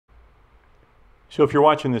So if you're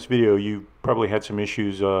watching this video, you probably had some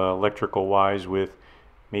issues electrical wise with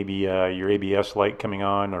maybe your ABS light coming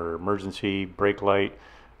on or emergency brake light,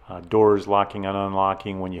 doors locking and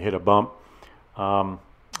unlocking when you hit a bump. I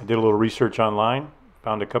did a little research online,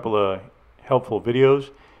 found a couple of helpful videos,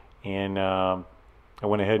 and I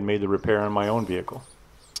went ahead and made the repair on my own vehicle.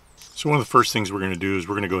 So one of the first things we're going to do is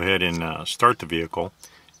we're going to go ahead and start the vehicle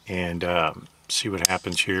and see what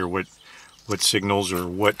happens here, what signals or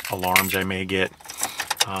what alarms I may get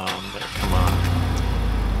that come on.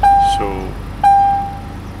 So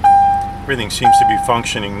everything seems to be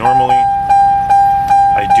functioning normally.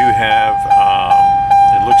 I do have,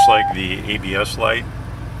 it looks like the ABS light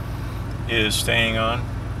is staying on,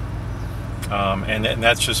 and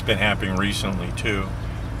that's just been happening recently too.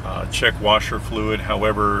 Check washer fluid,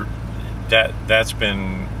 however, that's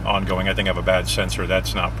been ongoing. I think I have a bad sensor.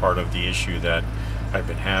 That's not part of the issue that I've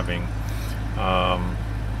been having.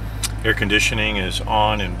 Air conditioning is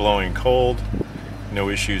on and blowing cold. No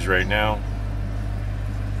issues right now.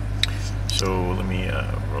 So let me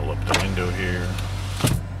roll up the window here.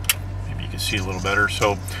 Maybe you can see a little better.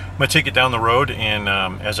 So I'm going to take it down the road, and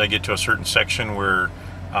as I get to a certain section where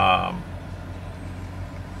I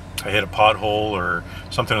hit a pothole or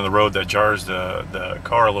something on the road that jars the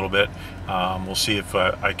car a little bit, we'll see if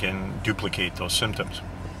I can duplicate those symptoms.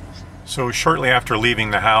 So shortly after leaving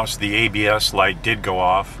the house, the ABS light did go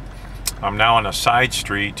off. I'm now on a side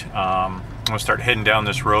street. I'm going to start heading down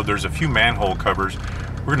this road. There's a few manhole covers.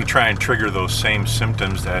 We're going to try and trigger those same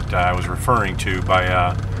symptoms that I was referring to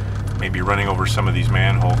by maybe running over some of these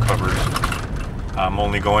manhole covers. I'm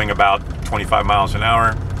only going about 25 miles an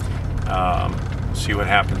hour. See what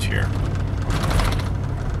happens here.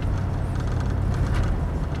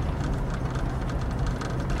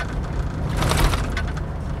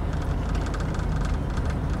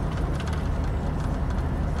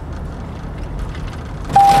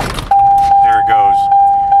 There it goes.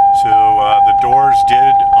 So the doors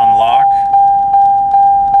did unlock.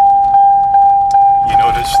 You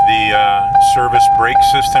notice the service brake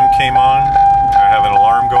system came on. I have an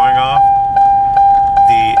alarm going off.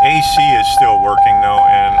 The AC is still working though,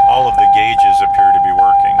 and all of the gauges appear to be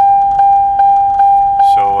working.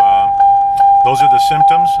 So those are the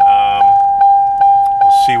symptoms.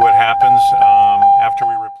 We'll see what happens after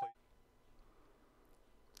we replace.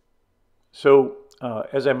 So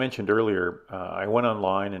as I mentioned earlier, I went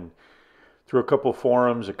online and through a couple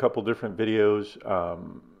forums, a couple different videos,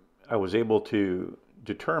 I was able to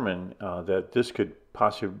determine that this could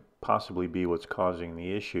possibly be what's causing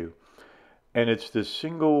the issue. And it's this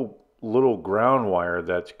single little ground wire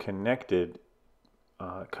that's connected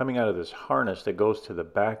coming out of this harness that goes to the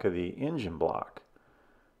back of the engine block.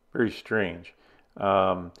 Very strange.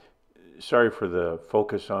 Sorry for the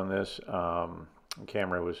focus on this. The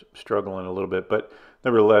camera was struggling a little bit, but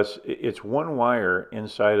nevertheless, it's one wire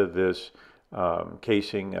inside of this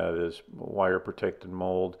casing, this wire protected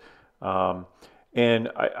mold. And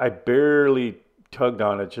I barely tugged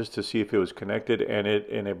on it just to see if it was connected, and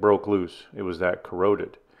it broke loose. It was that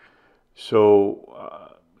corroded.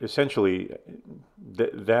 So essentially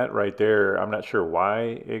that right there, I'm not sure why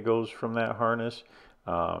it goes from that harness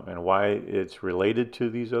and why it's related to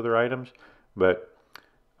these other items, but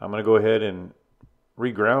I'm going to go ahead and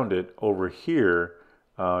reground it over here,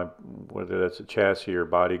 whether that's a chassis or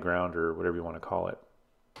body ground or whatever you want to call it.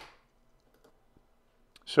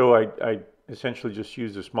 So I essentially just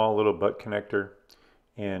used a small little butt connector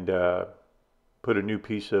and put a new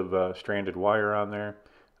piece of stranded wire on there.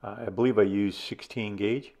 I believe I used 16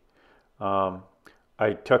 gauge.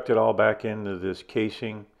 I tucked it all back into this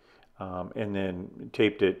casing and then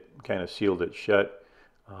taped it, kind of sealed it shut,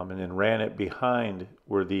 and then ran it behind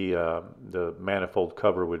where the manifold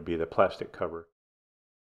cover would be, the plastic cover.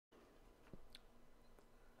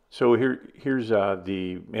 So here's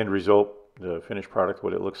the end result, the finished product,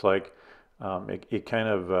 what it looks like. It kind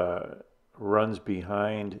of runs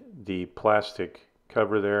behind the plastic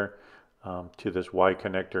cover there to this Y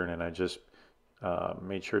connector, and then I just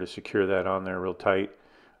made sure to secure that on there real tight.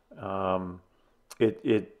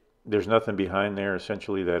 There's nothing behind there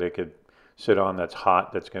essentially that it could sit on that's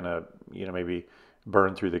hot, that's gonna maybe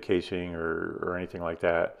burn through the casing or anything like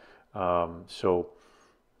that. So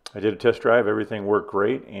I did a test drive, everything worked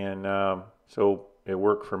great, and so it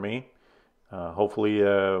worked for me. Hopefully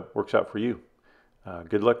works out for you.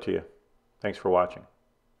 Good luck to you. Thanks for watching.